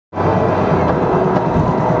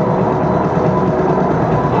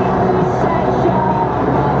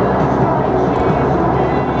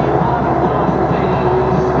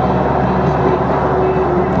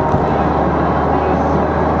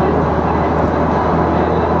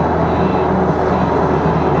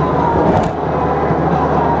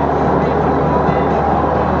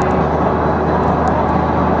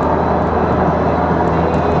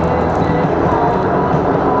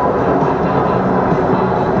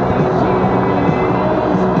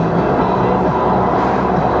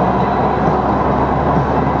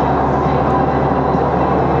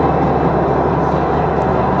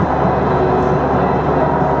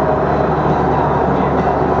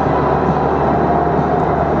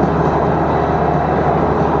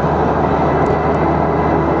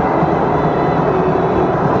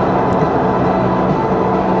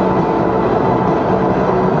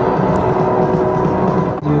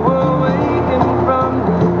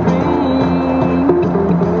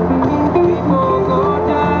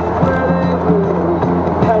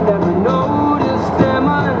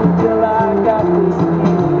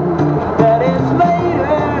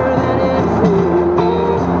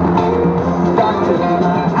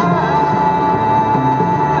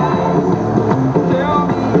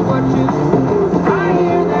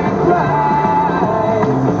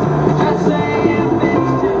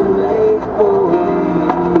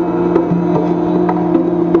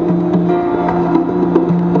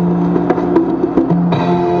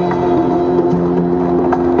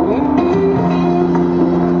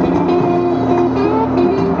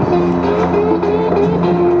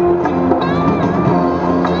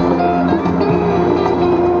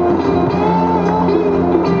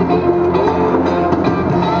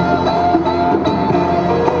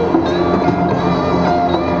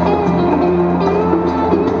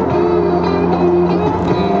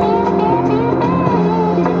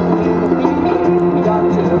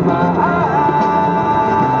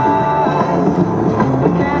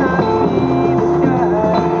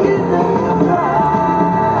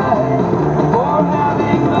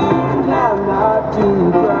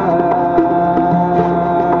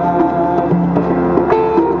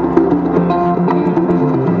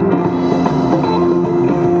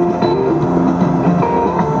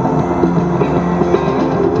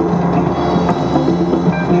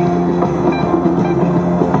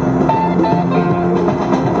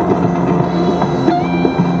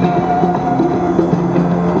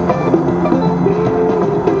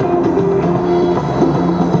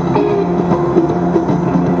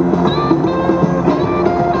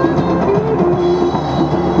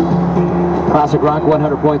Classic Rock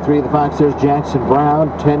 100.3, the Fox. There's Jackson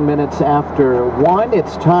Brown. 10 minutes after 1.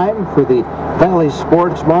 It's time for the Valley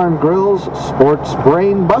Sports Bar and Grill's Sports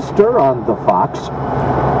Brain Buster on the Fox.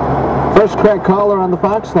 First correct caller on the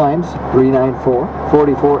Fox lines,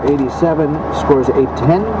 394-4487, scores a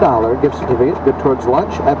 $10 gift certificate, good towards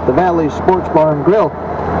lunch at the Valley Sports Bar and Grill.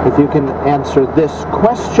 If you can answer this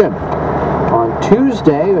question. On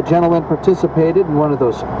Tuesday, a gentleman participated in one of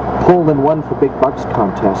those hole-in-one for big bucks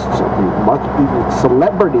contests at the Mark Eden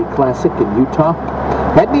Celebrity Classic in Utah.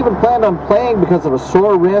 Hadn't even planned on playing because of a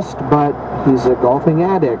sore wrist, but he's a golfing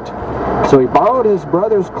addict. So he borrowed his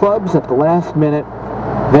brother's clubs at the last minute,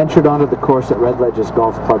 ventured onto the course at Red Ledges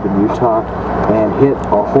Golf Club in Utah, and hit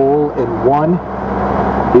a hole-in-one.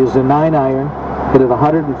 He used a 9-iron, hit it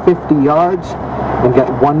 150 yards, and got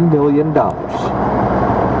 $1 million.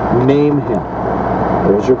 Name him.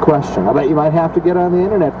 There's your question. I bet you might have to get on the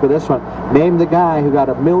internet for this one. Name the guy who got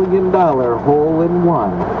 $1 million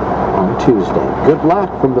hole-in-one on Tuesday. Good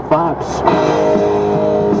luck from the Fox.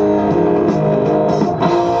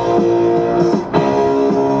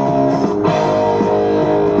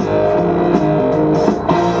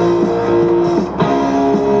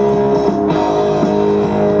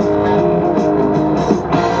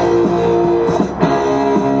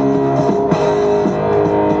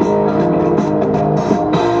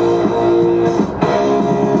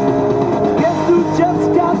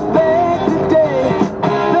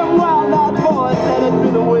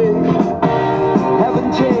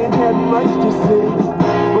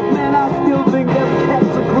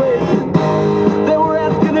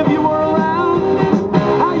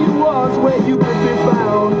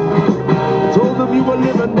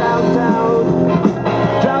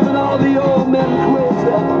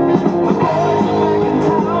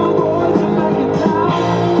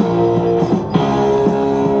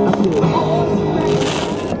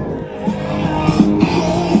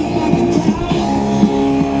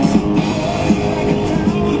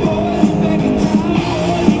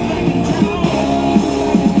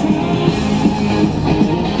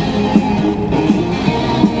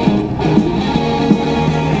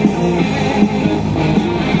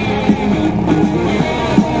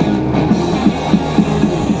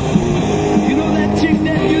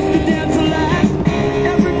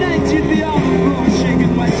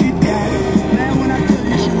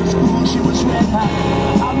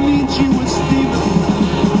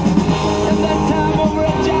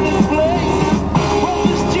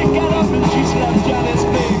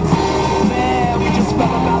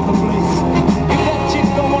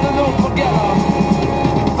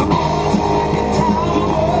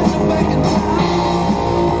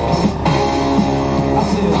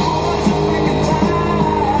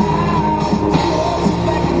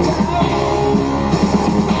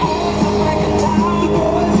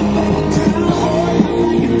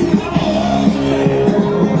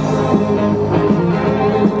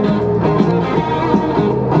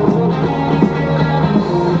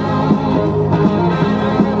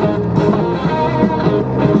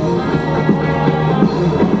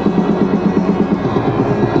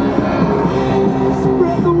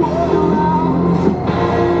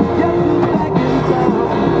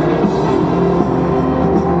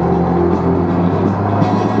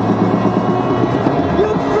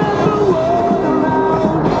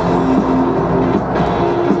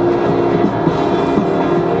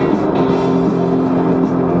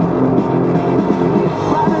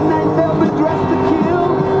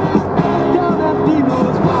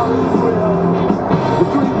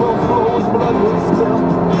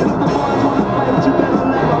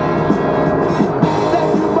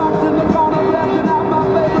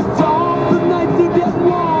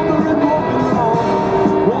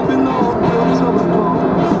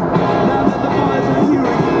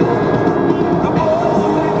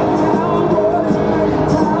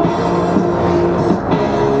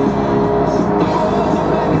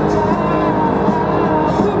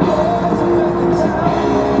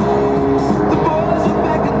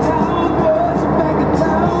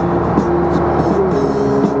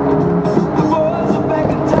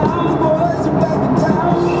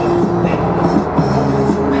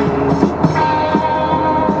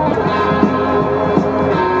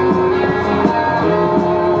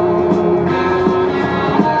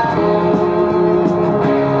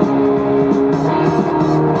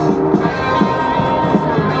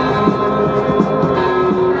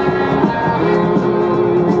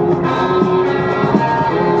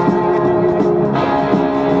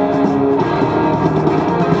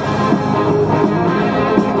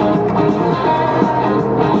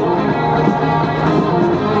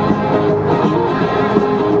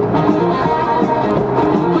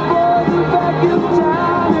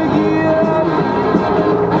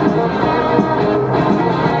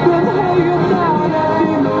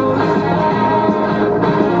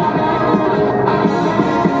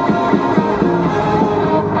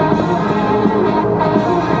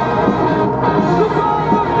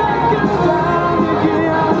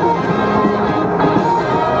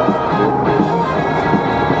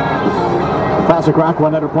 Classic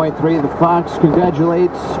Rock 100.3, the Fox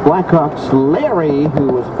congratulates Blackhawks Larry, who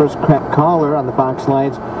was the first caller on the Fox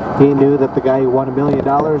lines. He knew that the guy who won $1 million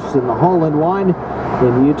in the hole-in-one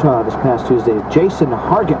in Utah this past Tuesday is Jason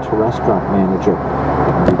Hargett, restaurant manager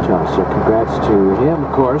in Utah. So congrats to him,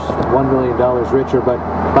 of course. $1 million richer, but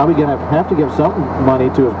probably going to have to give some money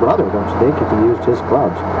to his brother, don't you think, if he used his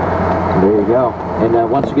clubs. So there you go.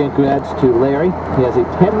 And once again, congrats to Larry. He has a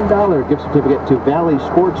 $10 gift certificate to Valley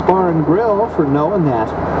Sports Bar and Grill for knowing that.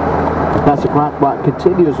 The Classic Rock Block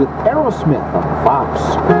continues with Aerosmith on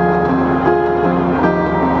Fox.